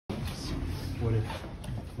What if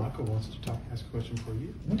Michael wants to ask a question for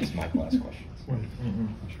you? When does Michael ask questions?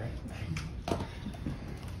 That's right.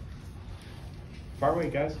 Far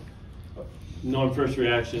away, guys. Norm, first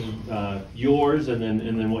reaction, yours, and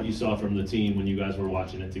then what you saw from the team when you guys were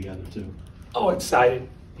watching it together too. Oh, excited.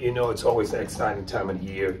 You know, it's always an exciting time of the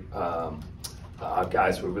year. Our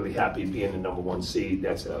guys were really happy being the #1 seed.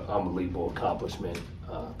 That's an unbelievable accomplishment.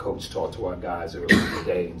 Coach talked to our guys earlier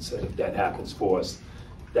today and said if that happens for us,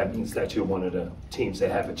 that means that you're one of the teams that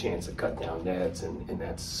have a chance to cut down nets, and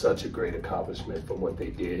that's such a great accomplishment for what they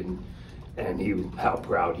did. And how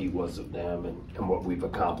proud he was of them and what we've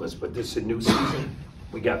accomplished. But this is a new season.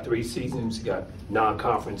 We got 3 seasons. You got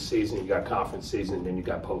non-conference season, you got conference season, and then you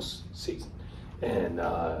got postseason. And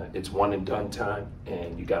it's one and done time,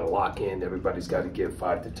 and you got to lock in. Everybody's got to give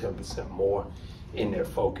 5 to 10% more in their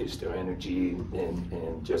focus, their energy,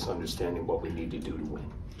 and just understanding what we need to do to win.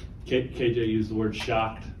 KJ used the word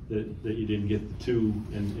shocked that you didn't get the 2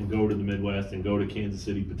 and go to the Midwest and go to Kansas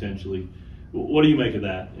City potentially. What do you make of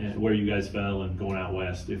that, and where you guys fell and going out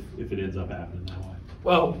west if it ends up happening that way?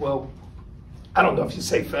 Well, I don't know if you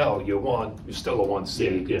say fell. You're still a 1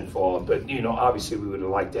 seed, didn't fall. But, you know, obviously we would have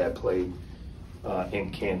liked to have played in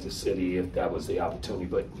Kansas City if that was the opportunity.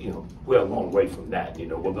 But, you know, we're a long way from that. You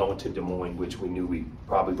know, we're going to Des Moines, which we knew we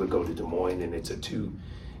probably would go to Des Moines, and it's a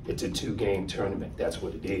two-game tournament. That's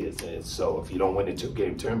what it is. And so if you don't win a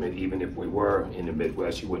 2-game tournament, even if we were in the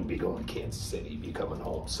Midwest, you wouldn't be going to Kansas City. You'd be coming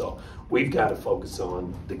home. So we've got to focus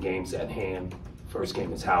on the games at hand. First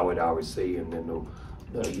game is Howard, obviously, and then,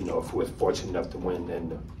 you know, if we're fortunate enough to win,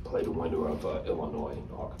 then play the winner of Illinois and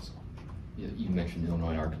Arkansas. You mentioned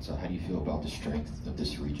Illinois and Arkansas. How do you feel about the strength of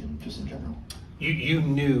this region, just in general? You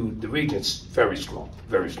knew the region's very strong,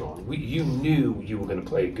 very strong. You knew you were going to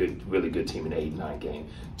play a really good team in the 8-9 game,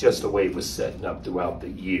 just the way it was setting up throughout the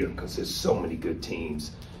year, because there's so many good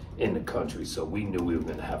teams in the country. So we knew we were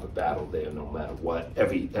going to have a battle there no matter what.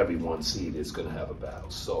 Every 1 seed is going to have a battle.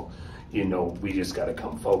 So, you know, we just got to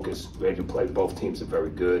come focused, ready to play. Both teams are very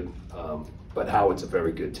good, but Howard's a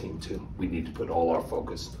very good team too. We need to put all our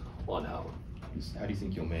focus on Howard. How do you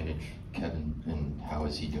think you'll manage Kevin, and how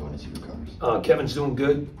is he doing as he recovers? Kevin's doing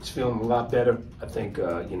good. He's feeling a lot better. I think,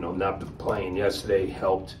 you know, not playing yesterday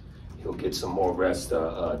helped. He'll get some more rest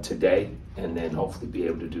today, and then hopefully be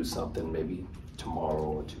able to do something maybe tomorrow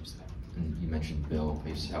or Tuesday. And you mentioned Bill.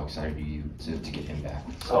 How excited are you to get him back?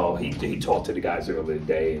 Oh, he talked to the guys earlier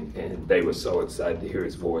today, and they were so excited to hear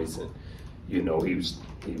his voice. And, you know, he was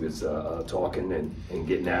talking and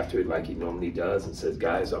getting after it like he normally does, and says,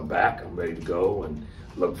 guys, I'm back, I'm ready to go, and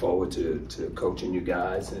look forward to coaching you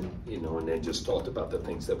guys, and, you know, and then just talked about the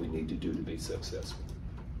things that we need to do to be successful.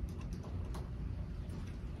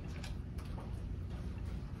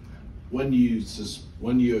 When do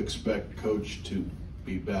you expect Coach to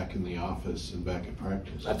be back in the office and back at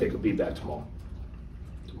practice? I think he'll be back tomorrow.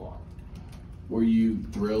 Were you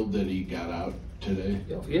thrilled that he got out today?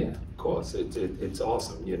 Yeah, of course. It's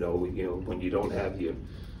awesome. You know, when you don't have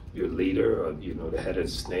your leader, or, you know, the head of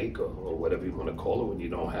the snake, or whatever you want to call it, when you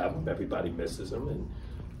don't have him, everybody misses him. And,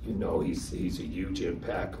 you know, he's a huge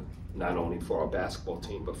impact, not only for our basketball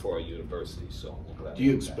team, but for our university. So we're glad. Do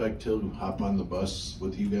you expect he'll hop on the bus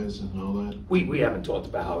with you guys and all that? We haven't talked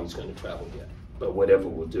about how he's going to travel yet. But whatever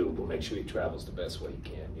we'll do, we'll make sure he travels the best way he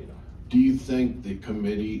can, you know. Do you think the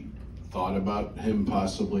committee thought about him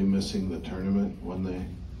possibly missing the tournament when they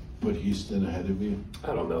put Houston ahead of you?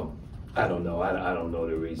 I don't know. I don't know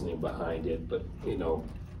the reasoning behind it, but, you know,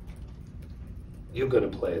 you're going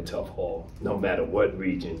to play a tough haul no matter what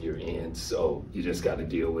region you're in, so you just got to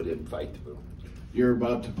deal with it and fight through. You're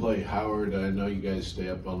about to play Howard. I know you guys stay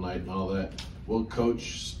up all night and all that. Will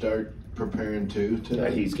Coach start preparing too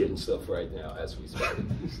today? He's getting stuff right now as we speak.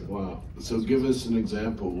 Wow. So give us an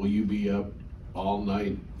example. Will you be up all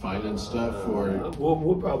night finding stuff, or?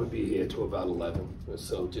 We'll probably be here till about 11 or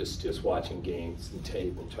so, just watching games and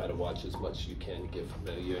tape, and try to watch as much as you can to get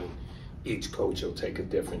familiar. And each coach will take a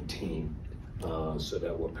different team so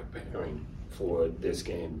that we're preparing for this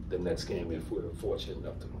game, the next game, if we're fortunate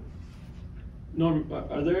enough to win. Norm,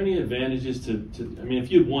 are there any advantages to I mean, if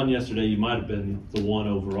you had won yesterday, you might have been the 1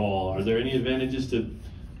 overall. Are there any advantages to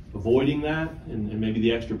avoiding that and maybe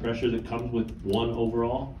the extra pressure that comes with 1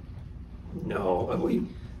 overall? No,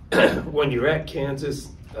 when you're at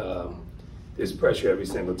Kansas, there's pressure every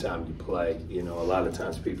single time you play. You know, a lot of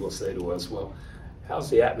times people say to us, well, how's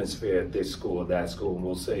the atmosphere at this school or that school? And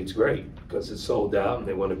we'll say it's great because it's sold out and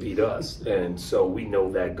they want to beat us. And so we know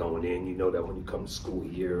that going in. You know that when you come to school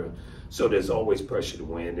here. So there's always pressure to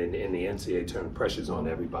win. And in the NCAA tournament, pressure's on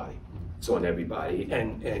everybody. It's on everybody.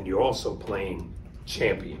 And you're also playing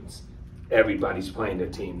champions. everybody's playing a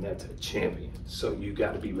team that's a champion. So you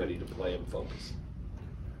got to be ready to play and focus.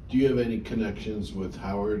 Do you have any connections with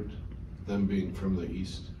Howard, them being from the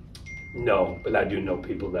East? No, but I do know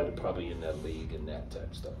people that are probably in that league and that type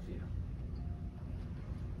of stuff, yeah.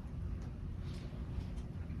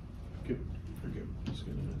 Forgive me, just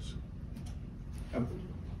gonna ask.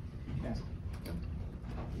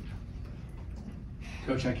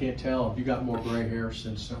 Coach, I can't tell if you got more gray hair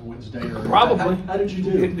since Wednesday or Probably. How did you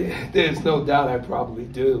do? There's no doubt I probably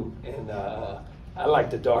do. And I like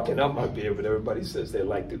to darken up my beard, but everybody says they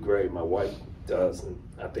like the gray. My wife does, and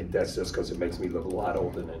I think that's just because it makes me look a lot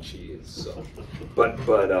older than she is. So,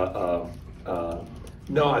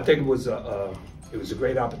 no, I think it was a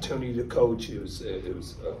great opportunity to coach. It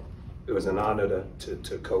was an honor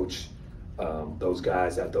to coach those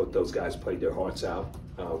guys. I thought those guys played their hearts out.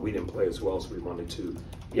 We didn't play as well as we wanted to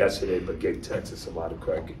yesterday, but gave Texas a lot of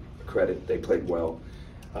credit. They played well.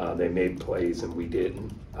 They made plays and we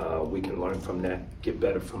didn't. We can learn from that, get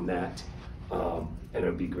better from that, and it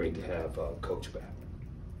would be great to have Coach back.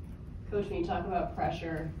 Coach, when you talk about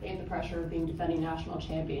pressure, they have the pressure of being defending national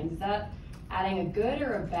champions. Is that adding a good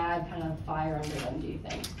or a bad kind of fire under them, do you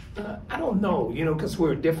think? I don't know, because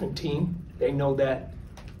we're a different team. They know that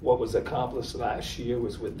what was accomplished last year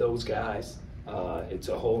was with those guys. It's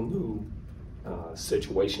a whole new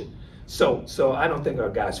situation. So I don't think our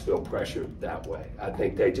guys feel pressured that way. I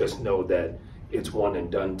think they just know that it's one and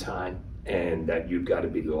done time and that you've got to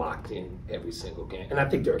be locked in every single game. And I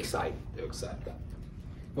think they're excited. They're excited about it.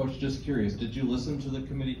 Coach, just curious, did you listen to the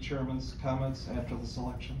committee chairman's comments after the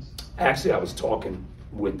selections? Actually, I was talking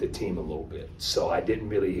with the team a little bit, so I didn't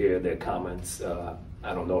really hear their comments.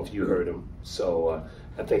 I don't know if you heard them. So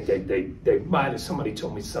I think they might have, somebody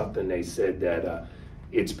told me something, they said that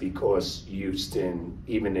it's because Houston,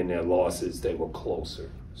 even in their losses, they were closer,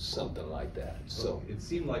 something like that. So it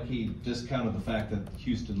seemed like he discounted the fact that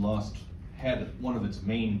Houston had one of its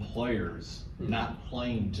main players not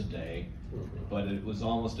playing today, but it was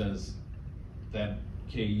almost as that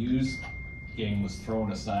KU's game was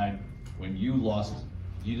thrown aside when you lost.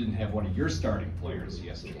 You didn't have one of your starting players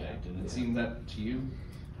yesterday. Did it seem that to you?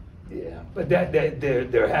 Yeah, but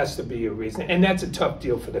there has to be a reason, and that's a tough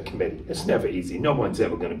deal for the committee. It's never easy. No one's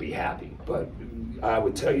ever going to be happy. But I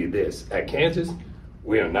would tell you this: at Kansas,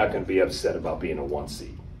 we are not going to be upset about being a 1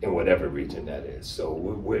 seed in whatever region that is. So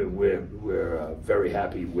we're very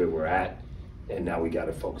happy where we're at, and now we got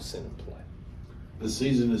to focus in and play. The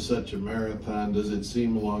season is such a marathon. Does it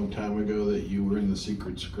seem a long time ago that you were in the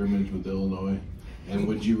secret scrimmage with Illinois? And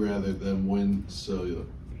would you rather them win so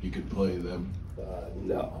you could play them?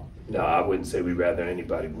 No, I wouldn't say we'd rather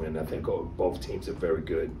anybody win. I think both teams are very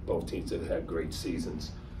good. Both teams have had great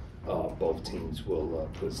seasons. Both teams will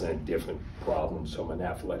present different problems from an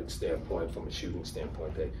athletic standpoint, from a shooting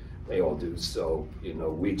standpoint. They all do. So,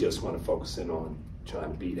 we just want to focus in on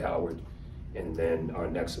trying to beat Howard, and then our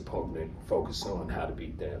next opponent focus on how to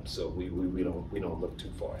beat them. So we don't look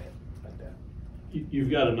too far ahead like that.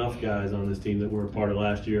 You've got enough guys on this team that were a part of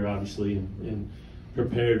last year, obviously, and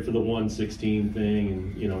prepared for the 1-16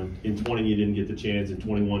 thing. And in 20 you didn't get the chance. In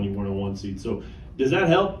 21 you weren't a 1 seed. So does that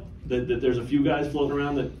help that there's a few guys floating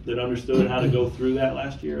around that understood how to go through that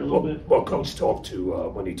last year a little bit? Well, Coach talked to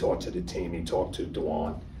when he talked to the team, he talked to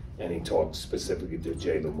Dewan, and he talked specifically to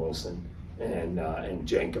Jalen Wilson and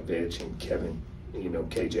Jankovic and Kevin,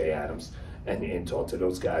 KJ Adams, and talked to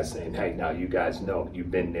those guys saying, hey, now you guys know,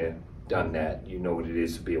 you've been there, done that. You know what it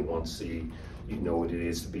is to be a 1 seed. You know what it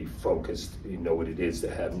is to be focused. You know what it is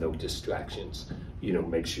to have no distractions.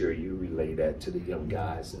 Make sure you relay that to the young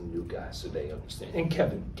guys and new guys so they understand. And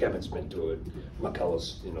Kevin's been through it.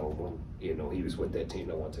 McCullough's, when he was with that team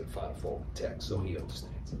that went to the Final Four with Tech, so he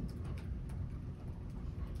understands.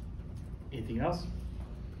 Anything else?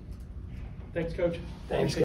 Thanks, Coach. Thanks.